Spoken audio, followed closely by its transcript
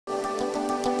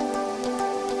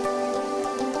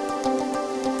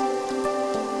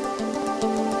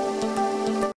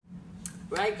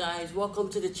guys, welcome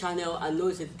to the channel. I know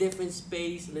it's a different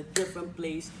space in a different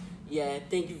place. Yeah,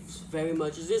 thank you very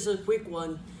much. This is a quick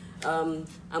one. I'm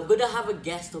gonna have a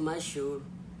guest on my show,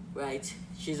 right?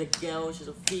 She's a girl, she's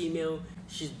a female,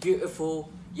 she's beautiful.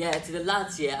 Yeah, to the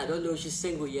lads, yeah, I don't know if she's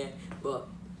single yet, but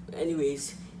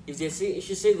anyways, if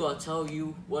she's single, I'll tell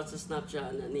you what's her Snapchat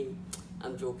and her name.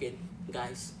 I'm joking,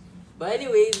 guys. But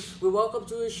anyways, we welcome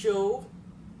to the show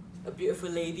a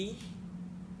beautiful lady.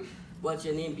 What's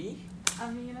your name, B?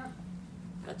 Amina.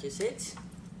 That just it.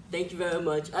 Thank you very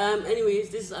much. Anyways,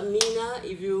 this is Amina.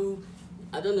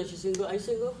 I don't know if she's single. Are you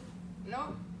single?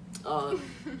 No.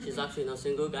 She's actually not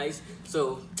single, guys.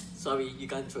 So, sorry, you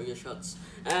can't throw your shots.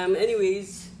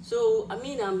 Anyways, so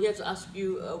Amina, I'm here to ask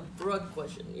you a broad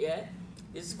question, yeah?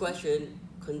 This question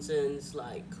concerns,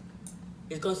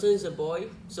 it concerns a boy.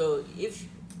 So, if,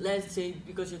 let's say,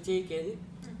 because you're taken,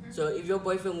 so if your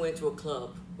boyfriend went to a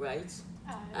club, right?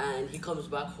 And he comes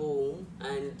back home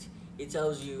and he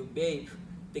tells you, babe,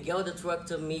 the girl that worked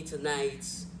on me tonight,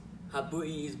 her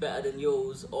booty is better than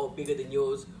yours or bigger than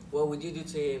yours. What would you do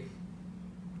to him?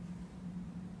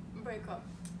 Break up.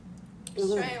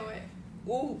 Ooh. Straight away.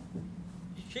 Ooh,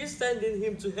 she's sending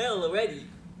him to hell already.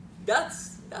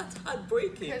 That's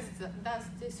heartbreaking. Because that's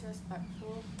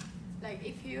disrespectful. Like,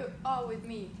 if you are with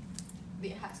me,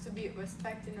 there has to be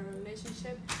respect in a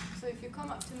relationship. So if you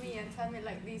come up to me and tell me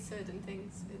like these certain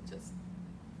things, it just...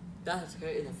 That's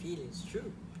hurting the feelings.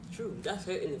 True. That's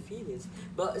hurting the feelings.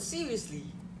 But seriously,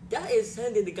 that is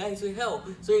sending the guy to hell.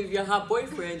 So if you're her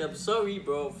boyfriend, I'm sorry,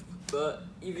 bro. But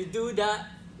if you do that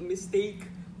mistake,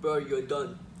 bro, you're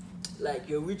done. Like,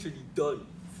 you're literally done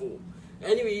for.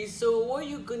 Anyway, so what are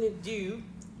you gonna do?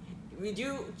 Would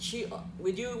you cheat?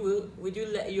 Would you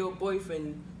let your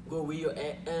boyfriend go with your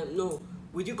no?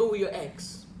 Would you go with your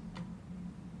ex?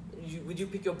 Would you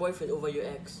pick your boyfriend over your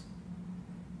ex?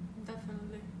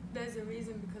 Definitely. There's a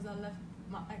reason because I left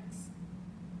my ex.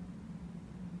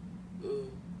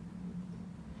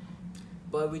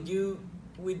 But would you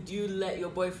let your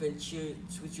boyfriend cheat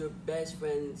with your best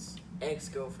friend's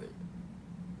ex-girlfriend?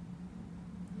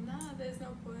 Nah, there's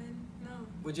no point. No.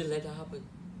 Would you let that happen?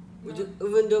 Would No. you,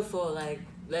 even though for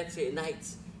let's say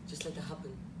nights, just let that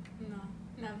happen? No,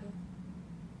 never.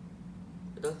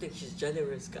 I don't think she's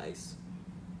generous, guys.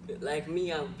 Like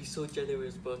me, I would be so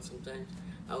generous, but sometimes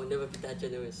I would never be that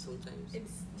generous sometimes.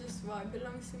 It's just what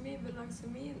belongs to me,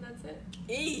 and that's it.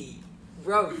 Hey,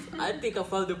 bro, I think I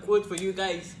found a quote for you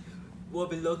guys.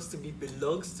 What belongs to me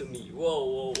belongs to me.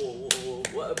 Whoa.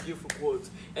 What a beautiful quote.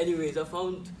 Anyways, I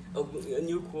found a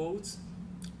new quote.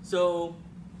 So,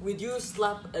 would you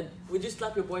slap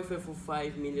your boyfriend for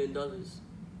 $5 million?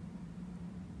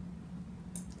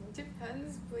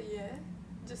 Depends, but yeah.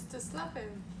 Just to slap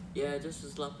him. Yeah, just to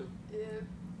slap him. Yeah.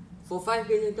 For $5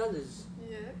 million?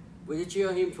 Yeah. Would you cheer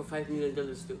on him for $5 million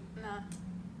too? Nah.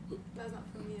 That's not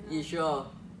for me. You No. sure?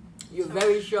 You're Sure.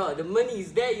 very sure. The money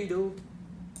is there, you know.